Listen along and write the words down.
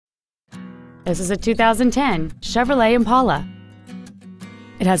This is a 2010 Chevrolet Impala.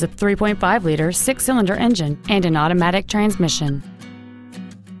 It has a 3.5-liter six-cylinder engine and an automatic transmission.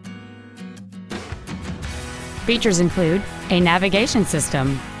 Features include a navigation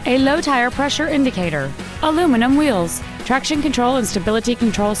system, a low tire pressure indicator, aluminum wheels, traction control and stability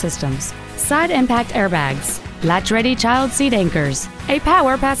control systems, side impact airbags, latch-ready child seat anchors, a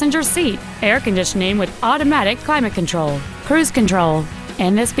power passenger seat, air conditioning with automatic climate control, cruise control,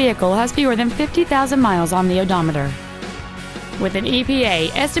 and this vehicle has fewer than 50,000 miles on the odometer. With an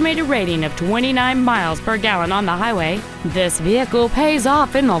EPA estimated rating of 29 miles per gallon on the highway, this vehicle pays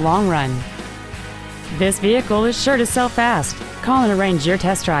off in the long run. This vehicle is sure to sell fast. Call and arrange your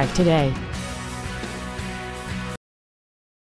test drive today.